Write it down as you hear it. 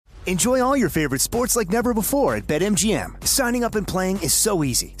Enjoy all your favorite sports like never before at BetMGM. Signing up and playing is so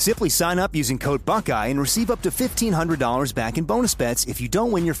easy. Simply sign up using code Buckeye and receive up to $1,500 back in bonus bets if you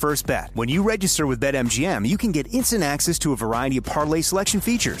don't win your first bet. When you register with BetMGM, you can get instant access to a variety of parlay selection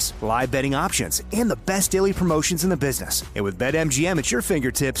features, live betting options, and the best daily promotions in the business. And with BetMGM at your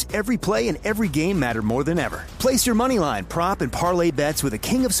fingertips, every play and every game matter more than ever. Place your moneyline, prop, and parlay bets with the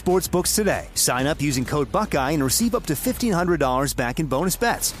king of sportsbooks today. Sign up using code Buckeye and receive up to $1,500 back in bonus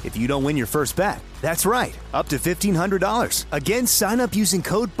bets if you don't win your first bet. That's right, up to $1,500. Again, sign up using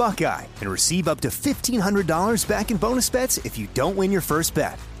code Buckeye and receive up to $1,500 back in bonus bets if you don't win your first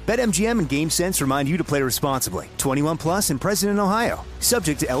bet. BetMGM and GameSense remind you to play responsibly. 21 plus and present in Ohio.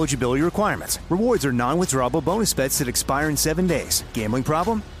 Subject to eligibility requirements. Rewards are non-withdrawable bonus bets that expire in 7 days. Gambling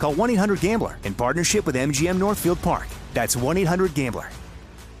problem? Call 1-800-GAMBLER in partnership with MGM Northfield Park. That's 1-800-GAMBLER.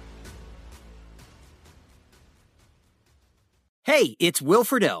 Hey, it's Will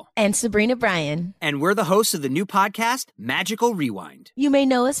Friedle. And Sabrina Bryan. And we're the hosts of the new podcast, Magical Rewind. You may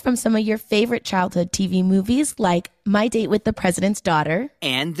know us from some of your favorite childhood TV movies like My Date with the President's Daughter.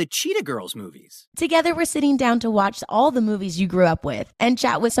 And the Cheetah Girls movies. Together, we're sitting down to watch all the movies you grew up with and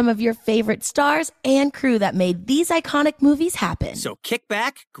chat with some of your favorite stars and crew that made these iconic movies happen. So kick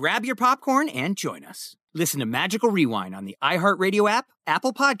back, grab your popcorn, and join us. Listen to Magical Rewind on the iHeartRadio app,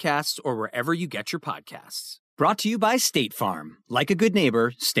 Apple Podcasts, or wherever you get your podcasts. Brought to you by State Farm. Like a good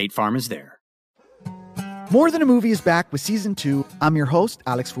neighbor, State Farm is there. More Than a Movie is back with Season 2. I'm your host,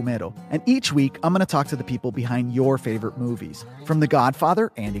 Alex Fumero. And each week, I'm going to talk to the people behind your favorite movies. From The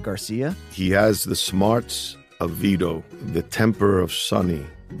Godfather, Andy Garcia. He has the smarts of Vito, the temper of Sonny,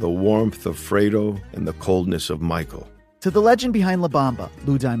 the warmth of Fredo, and the coldness of Michael. To the legend behind La Bamba,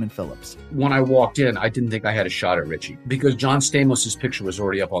 Lou Diamond Phillips. When I walked in, I didn't think I had a shot at Richie because John Stamos' picture was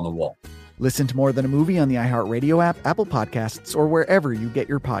already up on the wall. Listen to More Than a Movie on the iHeartRadio app, Apple Podcasts, or wherever you get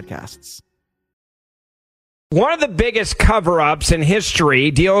your podcasts. One of the biggest cover-ups in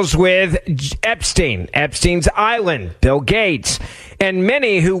history deals with Epstein, Epstein's Island, Bill Gates, and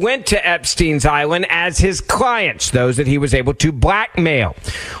many who went to Epstein's Island as his clients, those that he was able to blackmail.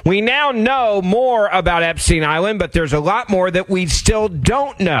 We now know more about Epstein Island, but there's a lot more that we still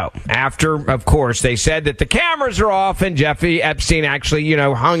don't know. After, of course, they said that the cameras are off and Jeffrey Epstein actually,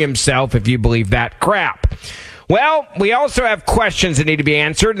 hung himself, if you believe that crap. Well, we also have questions that need to be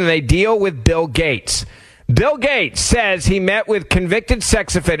answered, and they deal with Bill Gates. Bill Gates says he met with convicted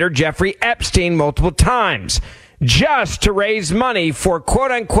sex offender Jeffrey Epstein multiple times just to raise money for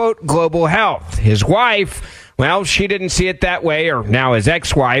quote-unquote global health. His wife, well, she didn't see it that way, or now his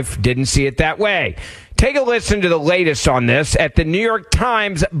ex-wife didn't see it that way. Take a listen to the latest on this at the New York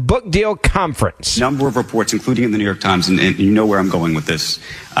Times Book Deal Conference. Number of reports, including in the New York Times, and you know where I'm going with this,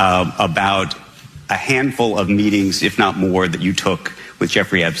 about a handful of meetings, if not more, that you took with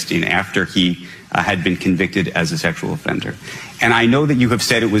Jeffrey Epstein after he had been convicted as a sexual offender. And I know that you have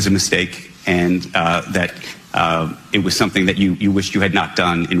said it was a mistake and that it was something that you wished you had not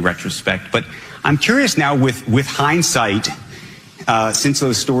done in retrospect. But I'm curious now with hindsight, since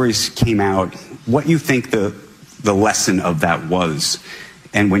those stories came out, what you think the lesson of that was.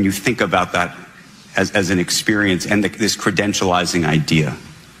 And when you think about that as an experience and this credentializing idea.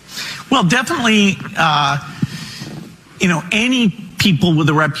 Well, definitely, any people with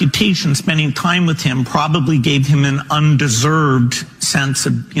a reputation spending time with him probably gave him an undeserved sense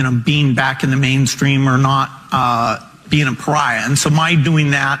of, being back in the mainstream or not being a pariah. And so my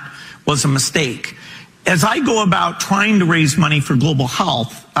doing that was a mistake. As I go about trying to raise money for global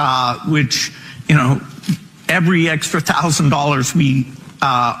health, which, every extra $1,000 we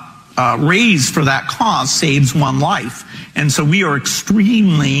raise for that cause saves one life. And so we are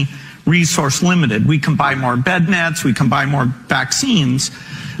extremely resource limited. We can buy more bed nets, we can buy more vaccines.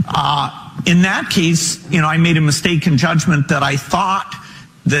 In that case, I made a mistaken judgment that I thought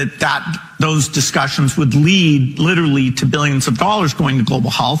that those discussions would lead literally to billions of dollars going to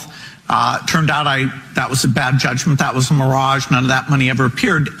global health. Turned out that was a bad judgment. That was a mirage. None of that money ever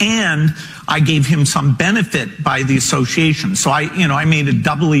appeared. And I gave him some benefit by the association. So I made a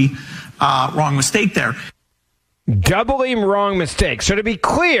doubly wrong mistake there. Doubly wrong mistake. So to be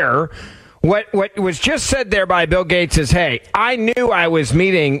clear, what was just said there by Bill Gates is, hey, I knew I was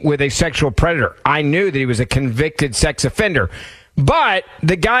meeting with a sexual predator. I knew that he was a convicted sex offender. But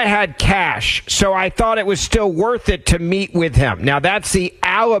the guy had cash, so I thought it was still worth it to meet with him. Now, that's the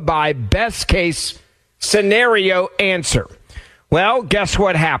alibi best case scenario answer. Well, guess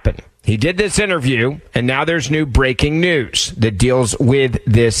what happened? He did this interview, and now there's new breaking news that deals with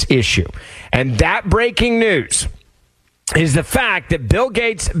this issue. And that breaking news is the fact that Bill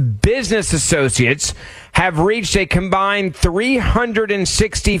Gates' business associates have reached a combined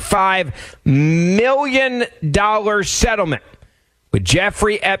 $365 million settlement with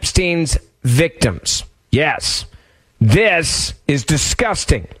Jeffrey Epstein's victims. Yes, this is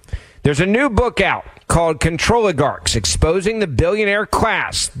disgusting. There's a new book out called Controligarchs, exposing the billionaire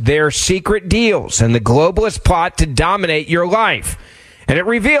class, their secret deals, and the globalist plot to dominate your life. And it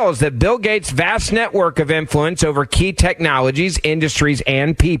reveals that Bill Gates' vast network of influence over key technologies, industries,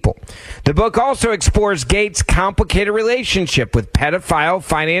 and people. The book also explores Gates' complicated relationship with pedophile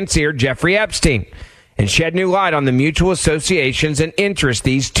financier Jeffrey Epstein and shed new light on the mutual associations and interests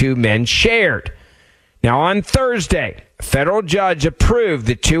these two men shared. Now, on Thursday, a federal judge approved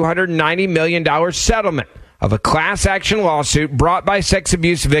the $290 million settlement of a class action lawsuit brought by sex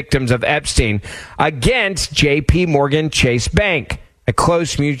abuse victims of Epstein against J.P. Morgan Chase Bank, a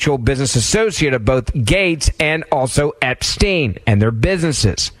close mutual business associate of both Gates and also Epstein and their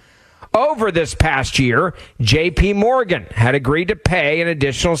businesses. Over this past year, J.P. Morgan had agreed to pay an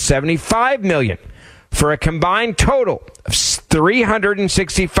additional $75 million for a combined total of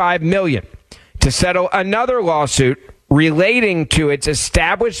 $365 million to settle another lawsuit relating to its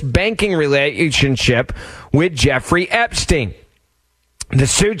established banking relationship with Jeffrey Epstein. The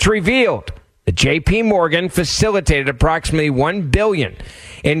suits revealed that J.P. Morgan facilitated approximately $1 billion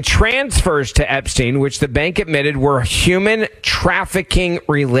in transfers to Epstein, which the bank admitted were human trafficking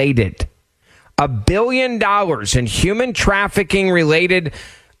related. $1 billion in human trafficking related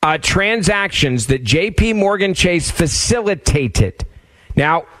transactions that J.P. Morgan Chase facilitated.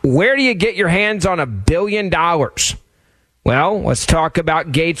 Now, where do you get your hands on $1 billion? Well, let's talk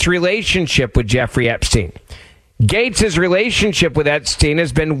about Gates' relationship with Jeffrey Epstein. Gates' relationship with Epstein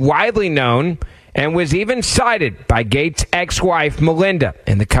has been widely known and was even cited by Gates' ex-wife, Melinda,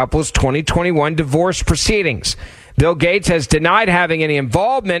 in the couple's 2021 divorce proceedings. Bill Gates has denied having any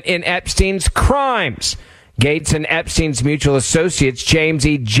involvement in Epstein's crimes. Gates and Epstein's mutual associates, James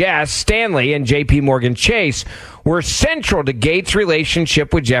E. Jess Stanley and J.P. Morgan Chase, were central to Gates'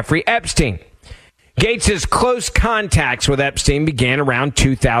 relationship with Jeffrey Epstein. Gates' close contacts with Epstein began around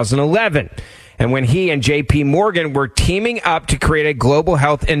 2011. And when he and J.P. Morgan were teaming up to create a global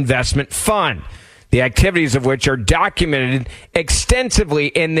health investment fund, the activities of which are documented extensively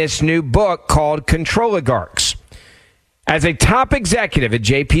in this new book called Controligarchs. As a top executive at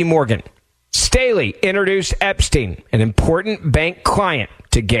J.P. Morgan, Staley introduced Epstein, an important bank client,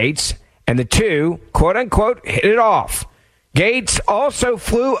 to Gates, and the two, quote-unquote, hit it off. Gates also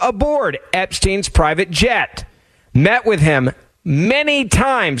flew aboard Epstein's private jet, met with him many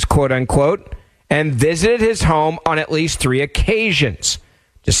times, quote-unquote, and visited his home on at least 3 occasions,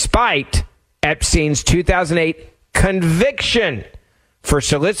 despite Epstein's 2008 conviction for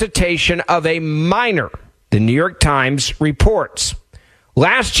solicitation of a minor, the New York Times reports.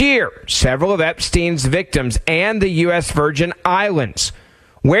 Last year, several of Epstein's victims and the U.S. Virgin Islands,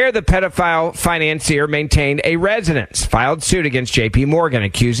 where the pedophile financier maintained a residence, filed suit against J.P. Morgan,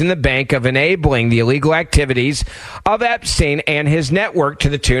 accusing the bank of enabling the illegal activities of Epstein and his network to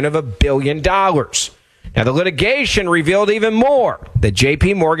the tune of $1 billion. Now, the litigation revealed even more, that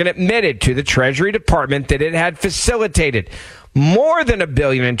J.P. Morgan admitted to the Treasury Department that it had facilitated more than $1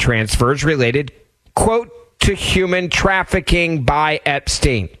 billion in transfers related, quote, to human trafficking by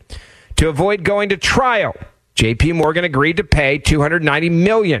Epstein. To avoid going to trial, J.P. Morgan agreed to pay $290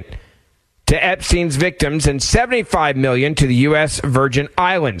 million to Epstein's victims and $75 million to the U.S. Virgin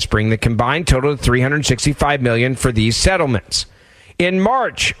Islands, bringing the combined total to $365 million for these settlements. In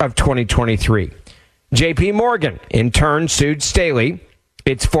March of 2023, J.P. Morgan in turn sued Staley,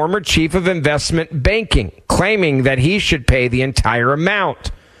 its former chief of investment banking, claiming that he should pay the entire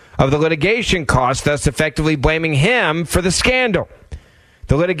amount of the litigation costs, thus effectively blaming him for the scandal.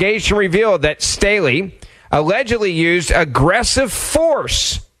 The litigation revealed that Staley allegedly used aggressive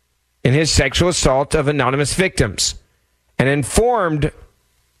force in his sexual assault of anonymous victims and informed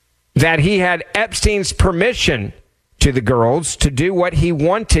that he had Epstein's permission to the girls to do what he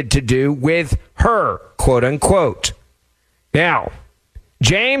wanted to do with her, quote unquote. Now,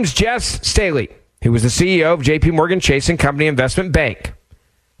 James Jess Staley, who was the CEO of J.P. Morgan Chase & Company Investment Bank,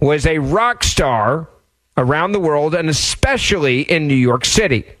 was a rock star around the world and especially in New York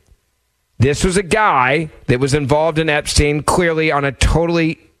City. This was a guy that was involved in Epstein clearly on a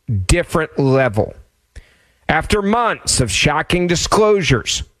totally different level. After months of shocking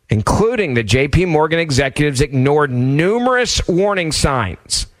disclosures, including the J.P. Morgan executives ignored numerous warning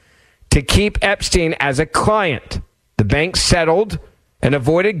signs to keep Epstein as a client, the bank settled and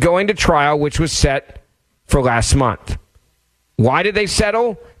avoided going to trial, which was set for last month. Why did they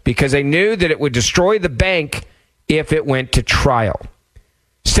settle? Because they knew that it would destroy the bank if it went to trial.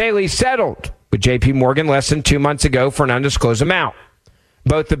 Staley settled with J.P. Morgan less than 2 months ago for an undisclosed amount.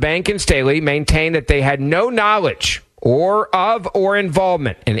 Both the bank and Staley maintained that they had no knowledge or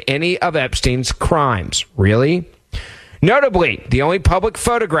involvement in any of Epstein's crimes. Really? Notably, the only public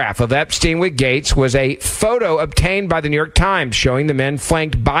photograph of Epstein with Gates was a photo obtained by the New York Times showing the men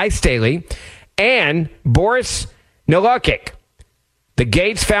flanked by Staley and Boris Nalukic, the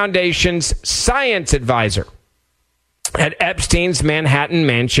Gates Foundation's science advisor, at Epstein's Manhattan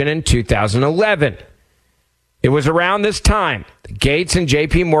mansion in 2011. It was around this time that Gates and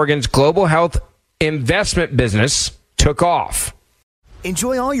J.P. Morgan's global health investment business took off.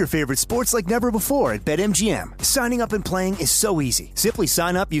 Enjoy all your favorite sports like never before at BetMGM. Signing up and playing is so easy. Simply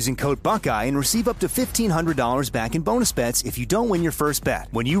sign up using code Buckeye and receive up to $1,500 back in bonus bets if you don't win your first bet.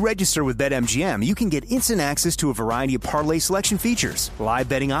 When you register with BetMGM, you can get instant access to a variety of parlay selection features, live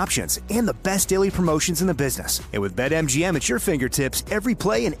betting options, and the best daily promotions in the business. And with BetMGM at your fingertips, every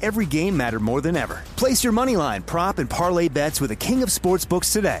play and every game matter more than ever. Place your moneyline, prop, and parlay bets with the king of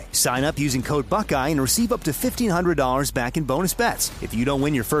sportsbooks today. Sign up using code Buckeye and receive up to $1,500 back in bonus bets if you don't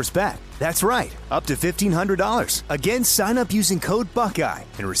win your first bet. That's right, up to $1,500. Again, sign up using code Buckeye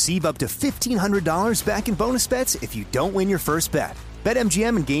and receive up to $1,500 back in bonus bets if you don't win your first bet.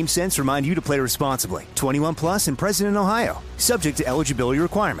 BetMGM and GameSense remind you to play responsibly. 21 plus and present in Ohio. Subject to eligibility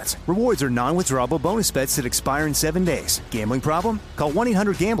requirements. Rewards are non-withdrawable bonus bets that expire in 7 days. Gambling problem? Call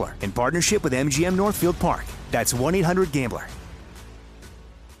 1-800-GAMBLER in partnership with MGM Northfield Park. That's 1-800-GAMBLER.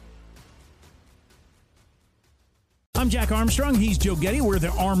 I'm Jack Armstrong. He's Joe Getty. We're the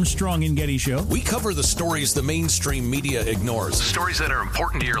Armstrong and Getty Show. We cover the stories the mainstream media ignores. Stories that are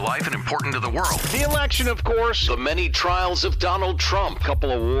important to your life and important to the world. The election, of course. The many trials of Donald Trump. Couple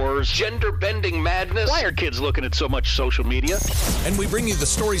of wars. Gender-bending madness. Why are kids looking at so much social media? And we bring you the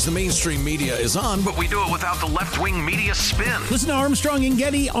stories the mainstream media is on, but we do it without the left-wing media spin. Listen to Armstrong and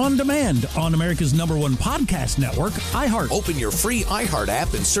Getty on demand on America's #1 podcast network, iHeart. Open your free iHeart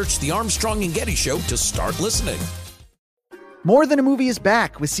app and search The Armstrong and Getty Show to start listening. More Than a Movie is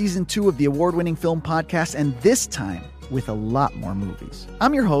back with season 2 of the award-winning film podcast, and this time with a lot more movies.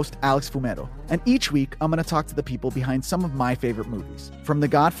 I'm your host, Alex Fumero, and each week I'm going to talk to the people behind some of my favorite movies. From The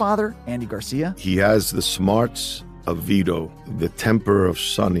Godfather, Andy Garcia. He has the smarts of Vito, the temper of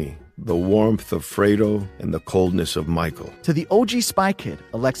Sonny, the warmth of Fredo, and the coldness of Michael. To the OG Spy Kid,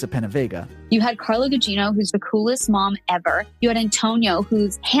 Alexa Penavega. You had Carla Gugino, who's the coolest mom ever. You had Antonio,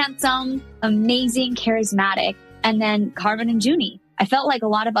 who's handsome, amazing, charismatic. And then Carmen and Junie. I felt like a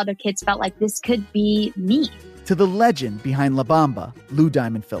lot of other kids felt like this could be me. To the legend behind La Bamba, Lou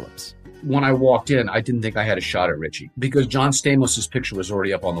Diamond Phillips. When I walked in, I didn't think I had a shot at Richie because John Stamos' picture was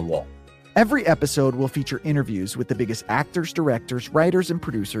already up on the wall. Every episode will feature interviews with the biggest actors, directors, writers, and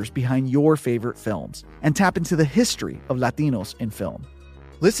producers behind your favorite films and tap into the history of Latinos in film.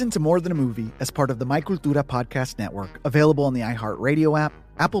 Listen to More Than a Movie as part of the My Cultura podcast network, available on the iHeartRadio app,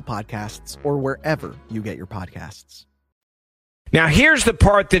 Apple Podcasts, or wherever you get your podcasts. Now, here's the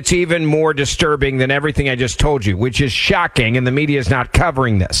part that's even more disturbing than everything I just told you, which is shocking, and the media is not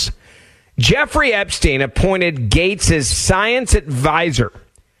covering this. Jeffrey Epstein appointed Gates' science advisor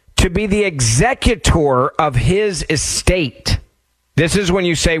to be the executor of his estate. This is when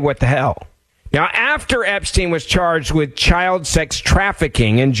you say, what the hell? Now, after Epstein was charged with child sex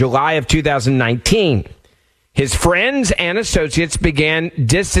trafficking in July of 2019, his friends and associates began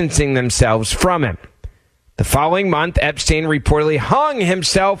distancing themselves from him. The following month, Epstein reportedly hung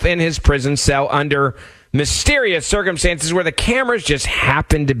himself in his prison cell under mysterious circumstances where the cameras just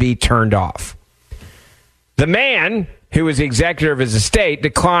happened to be turned off. The man, who was the executor of his estate,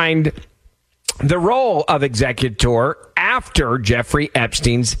 declined the role of executor after Jeffrey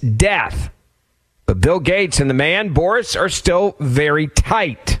Epstein's death. But Bill Gates and the man, Boris, are still very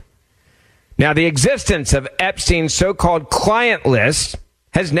tight. Now, the existence of Epstein's so-called client list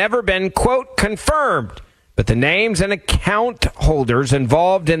has never been, quote, confirmed, but the names and account holders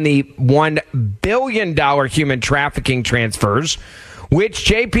involved in the $1 billion human trafficking transfers, which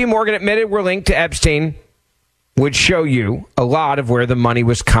J.P. Morgan admitted were linked to Epstein, would show you a lot of where the money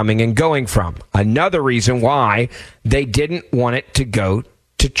was coming and going from. Another reason why they didn't want it to go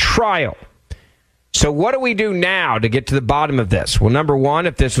to trial. So what do we do now to get to the bottom of this? Well, number one,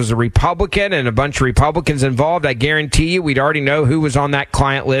 if this was a Republican and a bunch of Republicans involved, I guarantee you we'd already know who was on that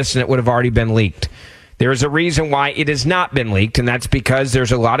client list and it would have already been leaked. There is a reason why it has not been leaked, and that's because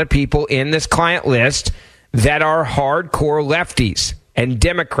there's a lot of people in this client list that are hardcore lefties and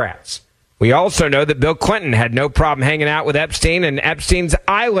Democrats. We also know that Bill Clinton had no problem hanging out with Epstein and Epstein's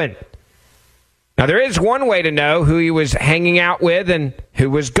Island. Now, there is one way to know who he was hanging out with and who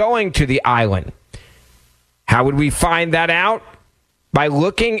was going to the island. How would we find that out? By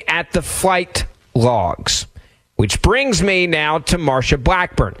looking at the flight logs. Which brings me now to Marsha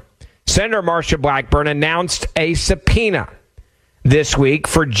Blackburn. Senator Marsha Blackburn announced a subpoena this week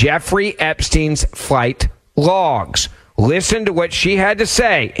for Jeffrey Epstein's flight logs. Listen to what she had to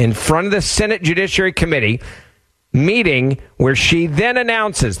say in front of the Senate Judiciary Committee meeting, where she then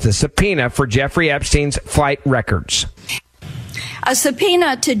announces the subpoena for Jeffrey Epstein's flight records. A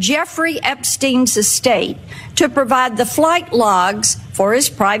subpoena to Jeffrey Epstein's estate to provide the flight logs for his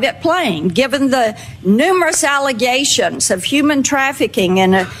private plane. Given the numerous allegations of human trafficking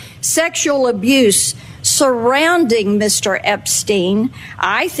and sexual abuse surrounding Mr. Epstein,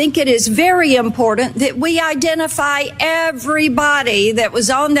 I think it is very important that we identify everybody that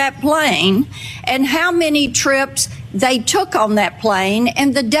was on that plane and how many trips they took on that plane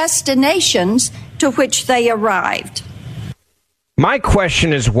and the destinations to which they arrived. My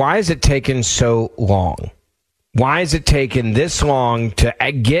question is, why has it taken so long? Why has it taken this long to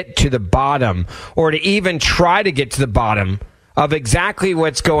get to the bottom, or to even try to get to the bottom of exactly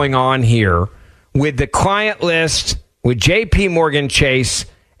what's going on here with the client list, with J.P. Morgan Chase,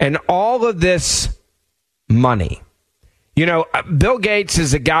 and all of this money? You know, Bill Gates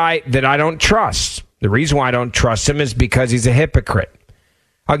is a guy that I don't trust. The reason why I don't trust him is because he's a hypocrite.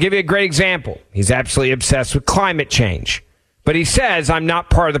 I'll give you a great example. He's absolutely obsessed with climate change. But he says, I'm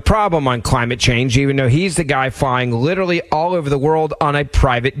not part of the problem on climate change, even though he's the guy flying literally all over the world on a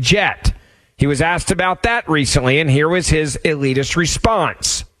private jet. He was asked about that recently, and here was his elitist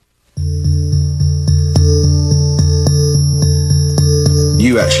response.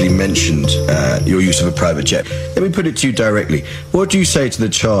 You actually mentioned your use of a private jet. Let me put it to you directly. What do you say to the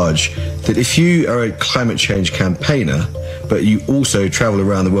charge that if you are a climate change campaigner, but you also travel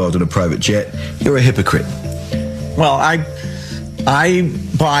around the world on a private jet, you're a hypocrite? Well, I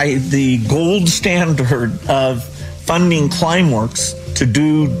by the gold standard of funding Climeworks to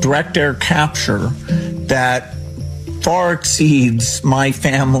do direct air capture that far exceeds my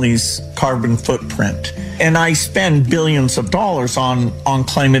family's carbon footprint. And I spend billions of dollars on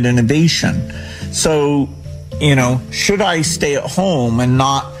climate innovation. So, you know, should I stay at home and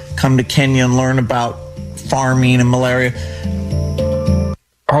not come to Kenya and learn about farming and malaria?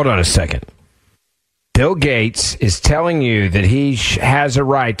 Hold on a second. Bill Gates is telling you that he has a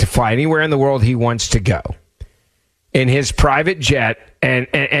right to fly anywhere in the world he wants to go in his private jet,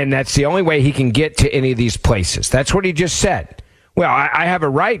 and that's the only way he can get to any of these places. That's what he just said. Well, I have a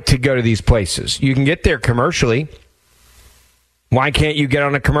right to go to these places. You can get there commercially. Why can't you get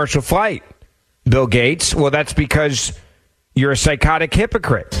on a commercial flight, Bill Gates? Well, that's because you're a psychotic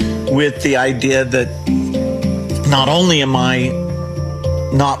hypocrite. With the idea that not only am I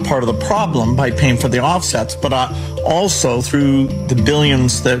not part of the problem by paying for the offsets, but also through the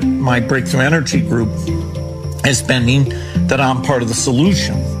billions that my Breakthrough Energy group is spending, that I'm part of the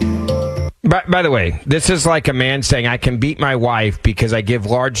solution. By the way, this is like a man saying, I can beat my wife because I give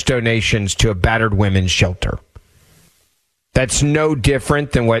large donations to a battered women's shelter. That's no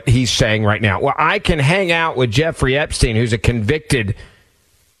different than what he's saying right now. Well, I can hang out with Jeffrey Epstein, who's a convicted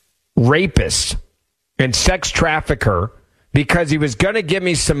rapist and sex trafficker, because he was going to give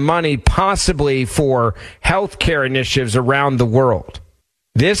me some money possibly for health care initiatives around the world.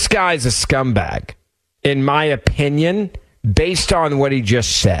 This guy's a scumbag, in my opinion, based on what he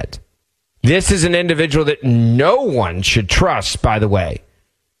just said. This is an individual that no one should trust, by the way.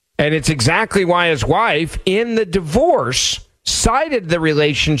 And it's exactly why his wife, in the divorce, cited the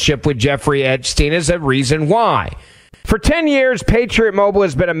relationship with Jeffrey Epstein as a reason why. For 10 years, Patriot Mobile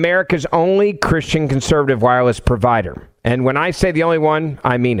has been America's only Christian conservative wireless provider. And when I say the only one,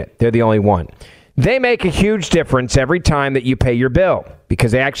 I mean it. They're the only one. They make a huge difference every time that you pay your bill,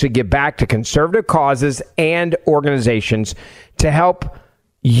 because they actually give back to conservative causes and organizations to help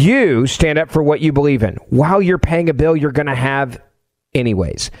you stand up for what you believe in while you're paying a bill you're going to have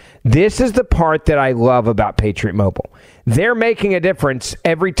anyways. This is the part that I love about Patriot Mobile. They're making a difference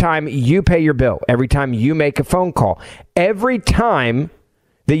every time you pay your bill, every time you make a phone call, every time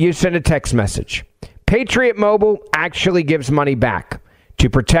that you send a text message. Patriot Mobile actually gives money back to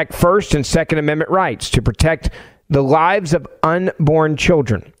protect First and Second Amendment rights, to protect the lives of unborn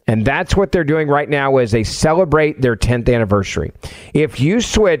children. And that's what they're doing right now as they celebrate their 10th anniversary. If you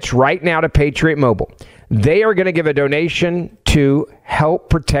switch right now to Patriot Mobile, they are going to give a donation to help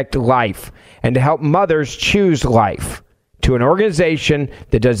protect life and to help mothers choose life, to an organization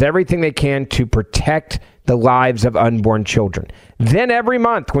that does everything they can to protect the lives of unborn children. Then every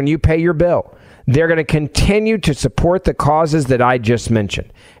month when you pay your bill, they're going to continue to support the causes that I just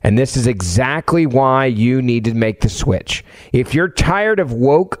mentioned. And this is exactly why you need to make the switch. If you're tired of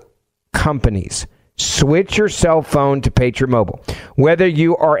woke companies Switch your cell phone to Patriot Mobile. Whether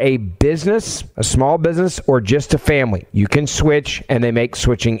you are a business, a small business, or just a family, you can switch, and they make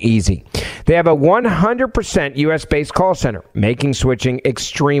switching easy. They have a 100% U.S.-based call center, making switching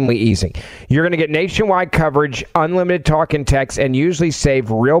extremely easy. You're going to get nationwide coverage, unlimited talk and text, and usually save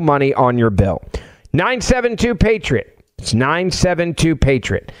real money on your bill. 972-PATRIOT. It's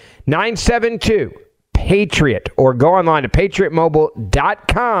 972-PATRIOT. 972-PATRIOT. Or go online to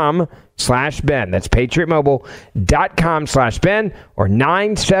patriotmobile.com/Ben. That's patriotmobile.com/Ben or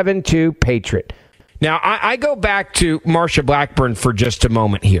 972-PATRIOT. Now, I go back to Marsha Blackburn for just a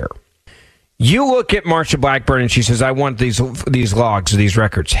moment here. You look at Marsha Blackburn and she says, I want these logs, these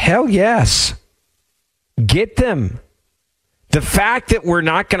records. Hell yes. Get them. The fact that we're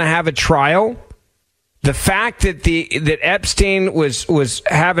not going to have a trial, the fact that that Epstein was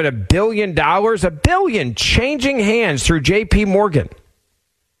having $1 billion changing hands through J.P. Morgan,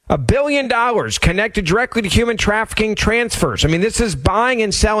 $1 billion connected directly to human trafficking transfers. I mean, this is buying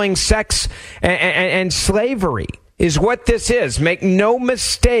and selling sex and slavery is what this is. Make no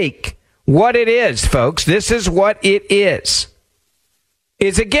mistake what it is, folks. This is what it is.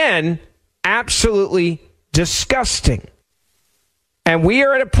 Is, again, absolutely disgusting. And we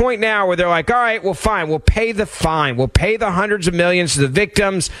are at a point now where they're like, all right, well, fine. We'll pay the fine. We'll pay the hundreds of millions to the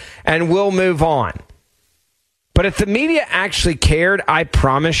victims, and we'll move on. But if the media actually cared, I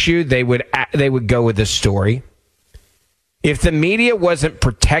promise you they would go with this story. If the media wasn't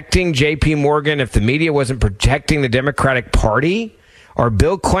protecting J.P. Morgan, if the media wasn't protecting the Democratic Party or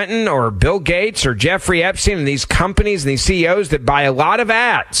Bill Clinton or Bill Gates or Jeffrey Epstein and these companies and these CEOs that buy a lot of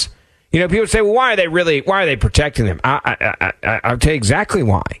ads, you know, people say, well, why are they protecting them? I'll tell you exactly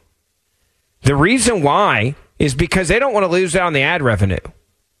why. The reason why is because they don't want to lose out on the ad revenue.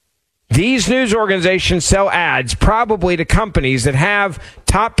 These news organizations sell ads probably to companies that have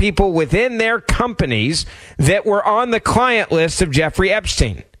top people within their companies that were on the client list of Jeffrey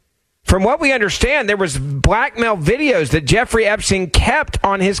Epstein. From what we understand, there was blackmail videos that Jeffrey Epstein kept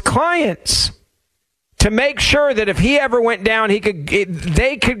on his clients to make sure that if he ever went down,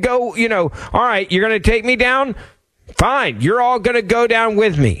 they could go, you know, all right, you're going to take me down? Fine, you're all going to go down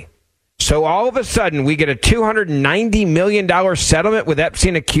with me. So all of a sudden, we get a $290 million settlement with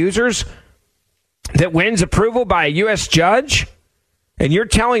Epstein accusers that wins approval by a U.S. judge? And you're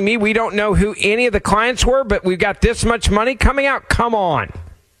telling me we don't know who any of the clients were, but we've got this much money coming out? Come on.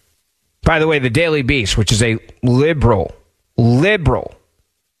 By the way, the Daily Beast, which is a liberal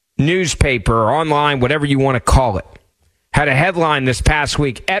newspaper or online, whatever you want to call it, had a headline this past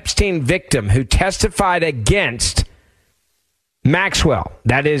week: Epstein victim who testified against Maxwell,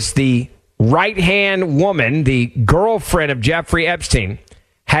 that is the right-hand woman, the girlfriend of Jeffrey Epstein,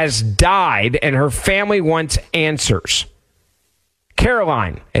 has died and her family wants answers.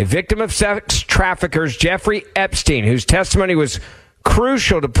 Caroline, a victim of sex traffickers Jeffrey Epstein, whose testimony was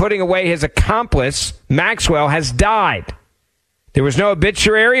crucial to putting away his accomplice, Maxwell, has died. There was no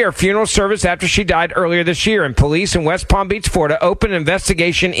obituary or funeral service after she died earlier this year, and police in West Palm Beach, Florida, opened an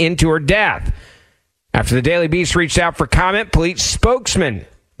investigation into her death. After the Daily Beast reached out for comment, police spokesman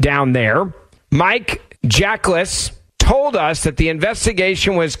down there, Mike Jackless, told us that the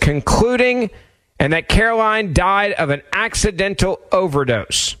investigation was concluding and that Caroline died of an accidental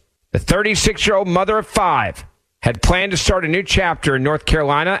overdose. The 36-year-old mother of 5 had planned to start a new chapter in North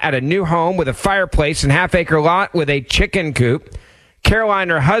Carolina at a new home with a fireplace and half-acre lot with a chicken coop. Caroline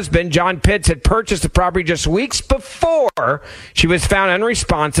and her husband, John Pitts, had purchased the property just weeks before she was found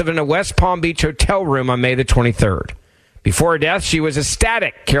unresponsive in a West Palm Beach hotel room on May the 23rd. Before her death, she was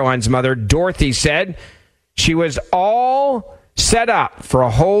ecstatic, Caroline's mother, Dorothy, said. She was all set up for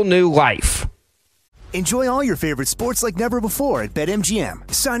a whole new life. Enjoy all your favorite sports like never before at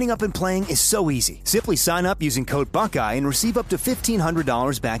BetMGM. Signing up and playing is so easy. Simply sign up using code Buckeye and receive up to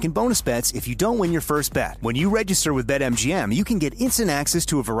 $1,500 back in bonus bets if you don't win your first bet. When you register with BetMGM, you can get instant access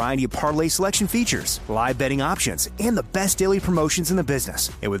to a variety of parlay selection features, live betting options, and the best daily promotions in the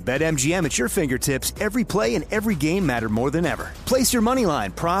business. And with BetMGM at your fingertips, every play and every game matter more than ever. Place your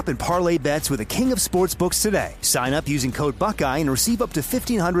moneyline, prop, and parlay bets with the king of sportsbooks today. Sign up using code Buckeye and receive up to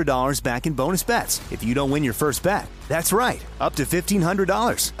 $1,500 back in bonus bets if you don't win your first bet. That's right, up to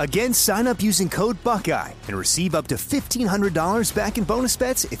 $1,500. Again, sign up using code Buckeye and receive up to $1,500 back in bonus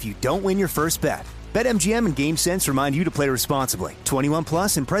bets if you don't win your first bet. BetMGM and GameSense remind you to play responsibly. 21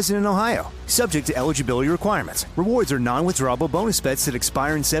 plus and present in Ohio. Subject to eligibility requirements. Rewards are non-withdrawable bonus bets that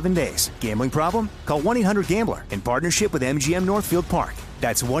expire in 7 days. Gambling problem? Call 1-800-GAMBLER in partnership with MGM Northfield Park.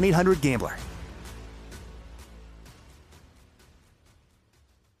 That's 1-800-GAMBLER.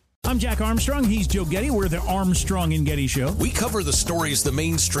 I'm Jack Armstrong. He's Joe Getty. We're the Armstrong and Getty Show. We cover the stories the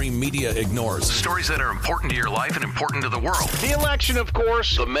mainstream media ignores. Stories that are important to your life and important to the world. The election, of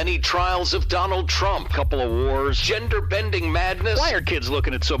course, the many trials of Donald Trump, couple of wars, gender-bending madness. Why are kids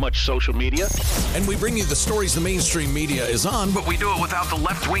looking at so much social media? And we bring you the stories the mainstream media is on, but we do it without the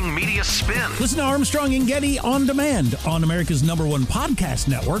left-wing media spin. Listen to Armstrong and Getty on demand on America's #1 podcast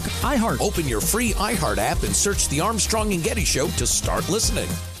network, iHeart. Open your free iHeart app and search the Armstrong and Getty Show to start listening.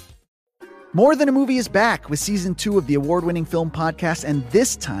 More Than a Movie is back with season 2 of the award-winning film podcast, and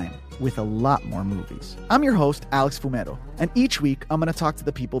this time with a lot more movies. I'm your host, Alex Fumero, and each week I'm going to talk to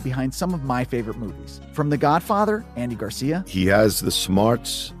the people behind some of my favorite movies. From The Godfather, Andy Garcia. He has the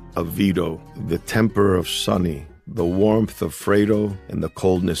smarts of Vito, the temper of Sonny, the warmth of Fredo, and the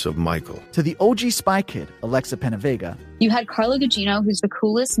coldness of Michael. To the OG Spy Kid, Alexa Penavega. You had Carla Gugino, who's the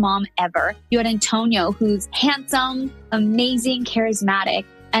coolest mom ever. You had Antonio, who's handsome, amazing, charismatic.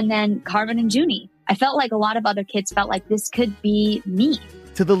 And then Carmen and Junie. I felt like a lot of other kids felt like this could be me.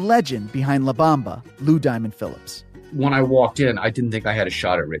 To the legend behind La Bamba, Lou Diamond Phillips. When I walked in, I didn't think I had a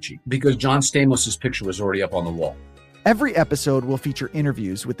shot at Richie because John Stamos' picture was already up on the wall. Every episode will feature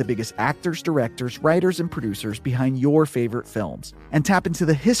interviews with the biggest actors, directors, writers, and producers behind your favorite films and tap into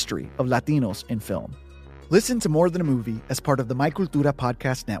the history of Latinos in film. Listen to More Than a Movie as part of the My Cultura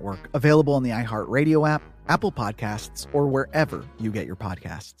podcast network, available on the iHeart Radio app, Apple Podcasts, or wherever you get your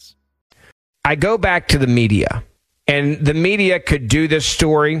podcasts. I go back to the media, and the media could do this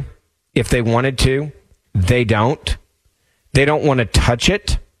story if they wanted to. They don't. They don't want to touch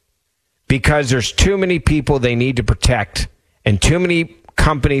it because there's too many people they need to protect and too many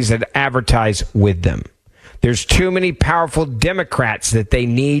companies that advertise with them. There's too many powerful Democrats that they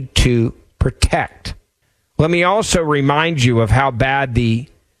need to protect. Let me also remind you of how bad the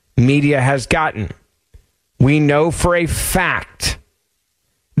media has gotten. We know for a fact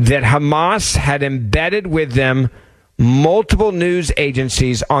that Hamas had embedded with them multiple news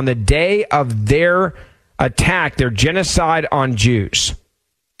agencies on the day of their attack, their genocide on Jews.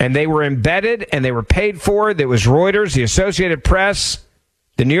 And they were embedded and they were paid for. There was Reuters, the Associated Press,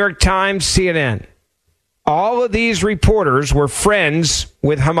 the New York Times, CNN. All of these reporters were friends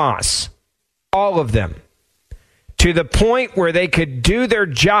with Hamas. All of them. To the point where they could do their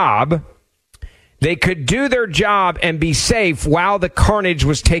job. They could do their job and be safe while the carnage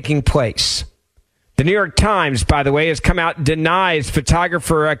was taking place. The New York Times, by the way, has come out and denies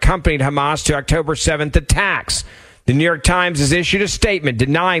photographer accompanied Hamas to October 7th attacks. The New York Times has issued a statement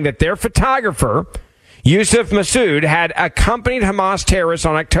denying that their photographer, Yusuf Masood, had accompanied Hamas terrorists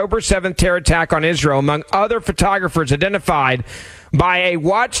on October 7th terror attack on Israel, among other photographers identified by a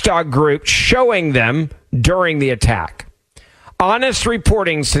watchdog group showing them during the attack. Honest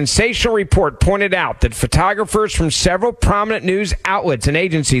Reporting's sensational report pointed out that photographers from several prominent news outlets and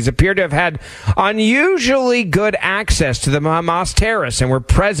agencies appear to have had unusually good access to the Hamas terrorists and were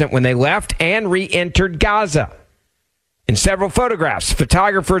present when they left and re-entered Gaza. In several photographs,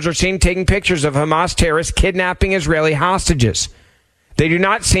 photographers are seen taking pictures of Hamas terrorists kidnapping Israeli hostages. They do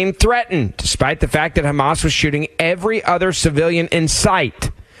not seem threatened, despite the fact that Hamas was shooting every other civilian in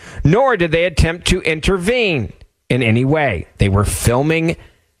sight, nor did they attempt to intervene in any way. They were filming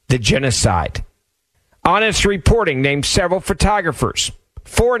the genocide. Honest Reporting named several photographers.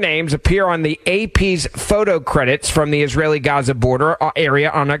 4 names appear on the AP's photo credits from the Israeli-Gaza border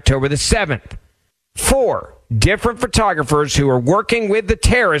area on October the 7th. 4 different photographers who were working with the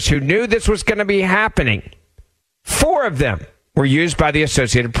terrorists who knew this was going to be happening. 4 of them were used by the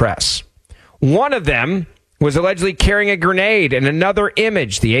Associated Press. One of them was allegedly carrying a grenade. In another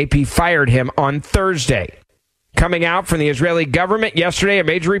image, the AP fired him on Thursday. Coming out from the Israeli government yesterday, a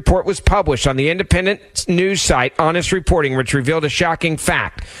major report was published on the independent news site Honest Reporting, which revealed a shocking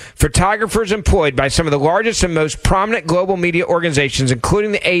fact. Photographers employed by some of the largest and most prominent global media organizations,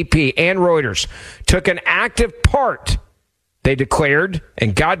 including the AP and Reuters, took an active part, they declared,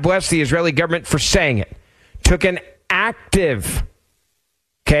 and God bless the Israeli government for saying it, took an active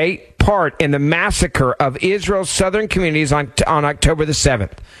part in the massacre of Israel's southern communities on October the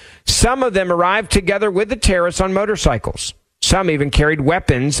 7th. Some of them arrived together with the terrorists on motorcycles. Some even carried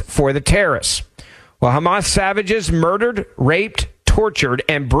weapons for the terrorists. While Hamas savages murdered, raped, tortured,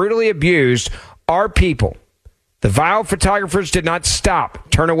 and brutally abused our people, the vile photographers did not stop,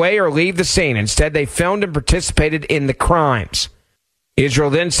 turn away, or leave the scene. Instead, they filmed and participated in the crimes.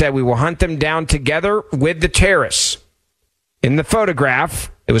 Israel then said, "We will hunt them down together with the terrorists." In the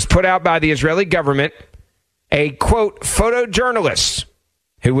photograph, it was put out by the Israeli government, a, quote, photojournalist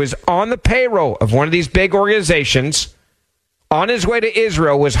who was on the payroll of one of these big organizations on his way to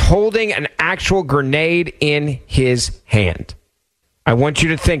Israel was holding an actual grenade in his hand. I want you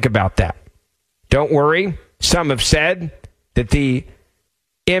to think about that. Don't worry. Some have said that the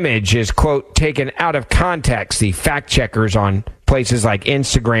image is, quote, taken out of context, the fact checkers on places like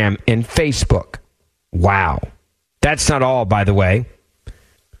Instagram and Facebook. Wow. That's not all, by the way.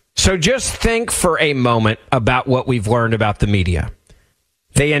 So just think for a moment about what we've learned about the media.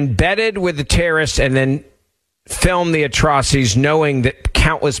 They embedded with the terrorists and then filmed the atrocities knowing that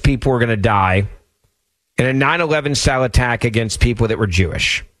countless people were going to die in a 9/11 style attack against people that were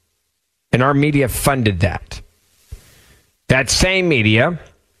Jewish. And our media funded that. That same media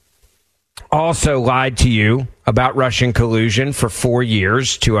also lied to you about Russian collusion for 4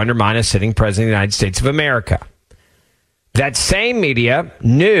 years to undermine a sitting president of the United States of America. That same media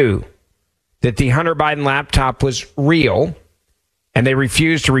knew that the Hunter Biden laptop was real, and they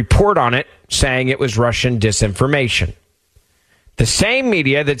refused to report on it, saying it was Russian disinformation. The same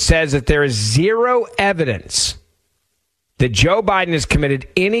media that says that there is zero evidence that Joe Biden has committed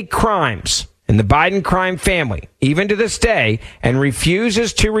any crimes in the Biden crime family, even to this day, and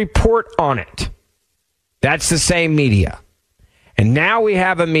refuses to report on it. That's the same media. And now we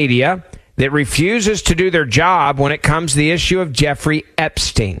have a media that refuses to do their job when it comes to the issue of Jeffrey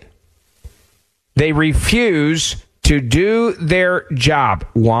Epstein. They refuse to do their job.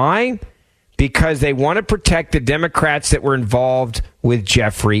 Why? Because they want to protect the Democrats that were involved with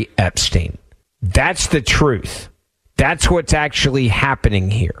Jeffrey Epstein. That's the truth. That's what's actually happening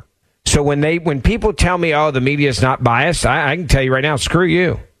here. So when people tell me, oh, the media is not biased, I can tell you right now, screw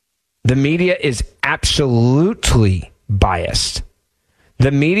you. The media is absolutely biased.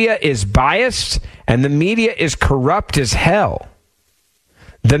 The media is biased, and the media is corrupt as hell.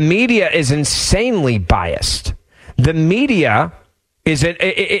 The media is insanely biased. The media is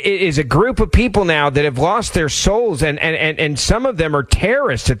a group of people now that have lost their souls, and some of them are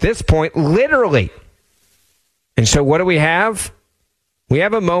terrorists at this point, literally. And so what do we have? We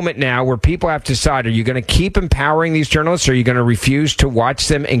have a moment now where people have to decide, are you going to keep empowering these journalists, or are you going to refuse to watch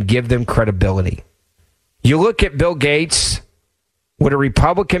them and give them credibility? You look at Bill Gates. Would a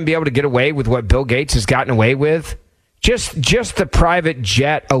Republican be able to get away with what Bill Gates has gotten away with? Just the private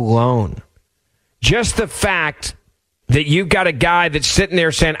jet alone. Just the fact that you've got a guy that's sitting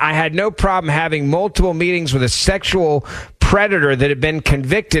there saying, I had no problem having multiple meetings with a sexual predator that had been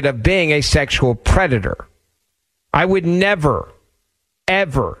convicted of being a sexual predator. I would never,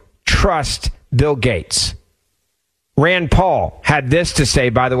 ever trust Bill Gates. Rand Paul had this to say,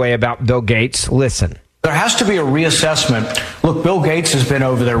 by the way, about Bill Gates. Listen. There has to be a reassessment. Look, Bill Gates has been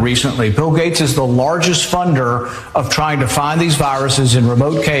over there recently. Bill Gates is the largest funder of trying to find these viruses in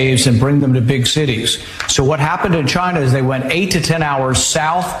remote caves and bring them to big cities. So what happened in China is they went 8 to 10 hours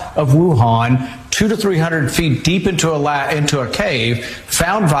south of Wuhan, 200 to 300 feet deep into a cave,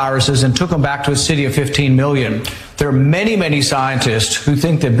 found viruses, and took them back to a city of 15 million. There are many, many scientists who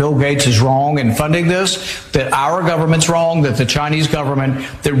think that Bill Gates is wrong in funding this, that our government's wrong, that the Chinese government,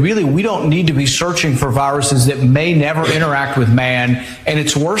 that really we don't need to be searching for viruses that may never interact with man. And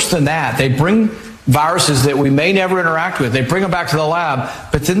it's worse than that. They bring viruses that we may never interact with. They bring them back to the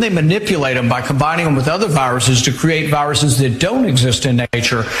lab, but then they manipulate them by combining them with other viruses to create viruses that don't exist in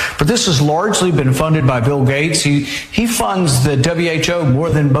nature. But this has largely been funded by Bill Gates. He funds the WHO more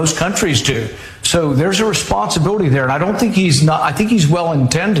than most countries do. So there's a responsibility there. And I don't think I think he's well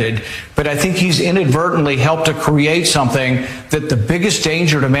intended, but I think he's inadvertently helped to create something that the biggest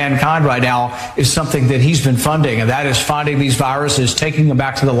danger to mankind right now is something that he's been funding. And that is finding these viruses, taking them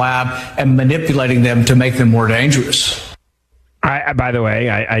back to the lab and manipulating them to make them more dangerous. By the way,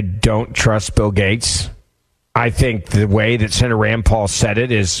 I don't trust Bill Gates. I think the way that Senator Rand Paul said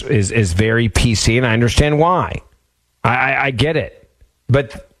it is very PC, and I understand why. I get it.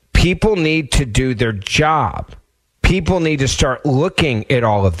 But people need to do their job. People need to start looking at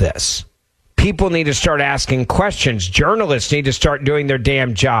all of this. People need to start asking questions. Journalists need to start doing their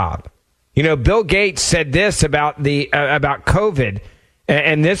damn job. You know, Bill Gates said this about COVID,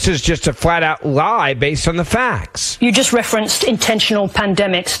 and this is just a flat-out lie based on the facts. You just referenced intentional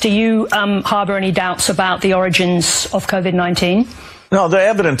pandemics. Do you harbor any doubts about the origins of COVID-19? No, the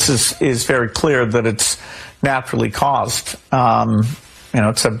evidence is very clear that it's naturally caused.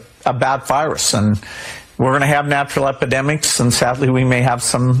 It's a bad virus, and we're going to have natural epidemics, and sadly we may have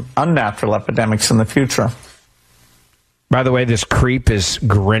some unnatural epidemics in the future. By the way, this creep is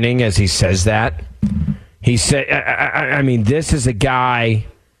grinning as he says that. He said, I mean, this is a guy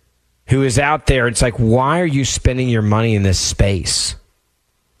who is out there. It's like, why are you spending your money in this space?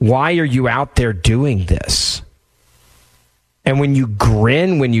 Why are you out there doing this? And when you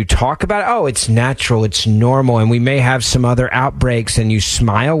grin, when you talk about it, oh, it's natural, it's normal, and we may have some other outbreaks, and you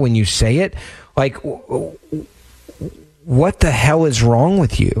smile when you say it, like, what the hell is wrong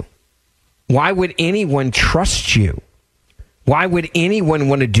with you? Why would anyone trust you? Why would anyone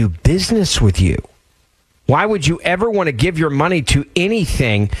want to do business with you? Why would you ever want to give your money to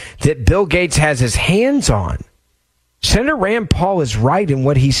anything that Bill Gates has his hands on? Senator Rand Paul is right in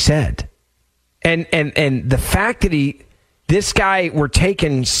what he said. And the fact that this guy we're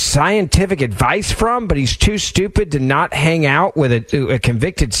taking scientific advice from, but he's too stupid to not hang out with a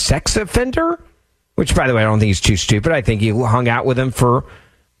convicted sex offender, which, by the way, I don't think he's too stupid. I think he hung out with him for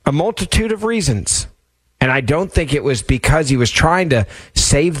a multitude of reasons. And I don't think it was because he was trying to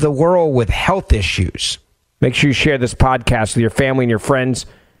save the world with health issues. Make sure you share this podcast with your family and your friends,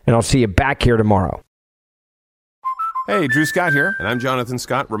 and I'll see you back here tomorrow. Hey, Drew Scott here, and I'm Jonathan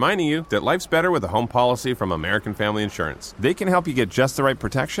Scott, reminding you that life's better with a home policy from American Family Insurance. They can help you get just the right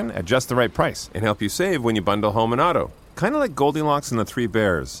protection at just the right price and help you save when you bundle home and auto. Kind of like Goldilocks and the Three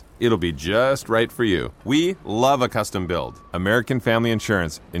Bears. It'll be just right for you. We love a custom build. American Family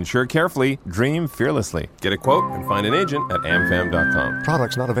Insurance. Insure carefully, dream fearlessly. Get a quote and find an agent at amfam.com.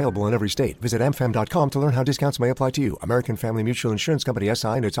 Products not available in every state. Visit amfam.com to learn how discounts may apply to you. American Family Mutual Insurance Company, SI,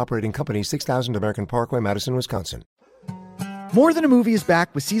 and its operating company, 6000 American Parkway, Madison, Wisconsin. More Than a Movie is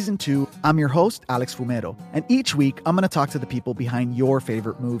back with Season 2. I'm your host, Alex Fumero, and each week I'm going to talk to the people behind your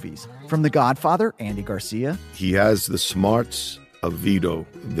favorite movies. From The Godfather, Andy Garcia. He has the smarts of Vito,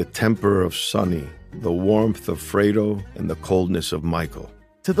 the temper of Sonny, the warmth of Fredo, and the coldness of Michael.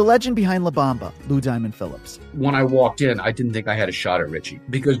 To the legend behind La Bamba, Lou Diamond Phillips. When I walked in, I didn't think I had a shot at Richie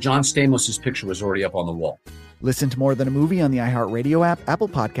because John Stamos' picture was already up on the wall. Listen to More Than a Movie on the iHeartRadio app, Apple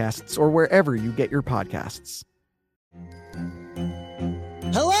Podcasts, or wherever you get your podcasts.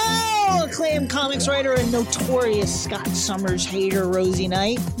 Hello, acclaimed comics writer and notorious Scott Summers hater, Rosie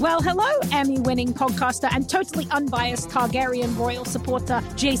Knight. Well, hello, Emmy-winning podcaster and totally unbiased Targaryen royal supporter,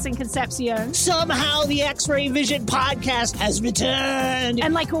 Jason Concepcion. Somehow the X-Ray Vision podcast has returned.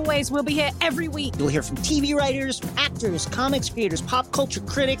 And like always, we'll be here every week. You'll hear from TV writers, actors, comics creators, pop culture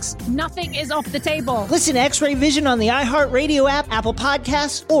critics. Nothing is off the table. Listen to X-Ray Vision on the iHeartRadio app, Apple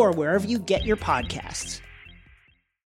Podcasts, or wherever you get your podcasts.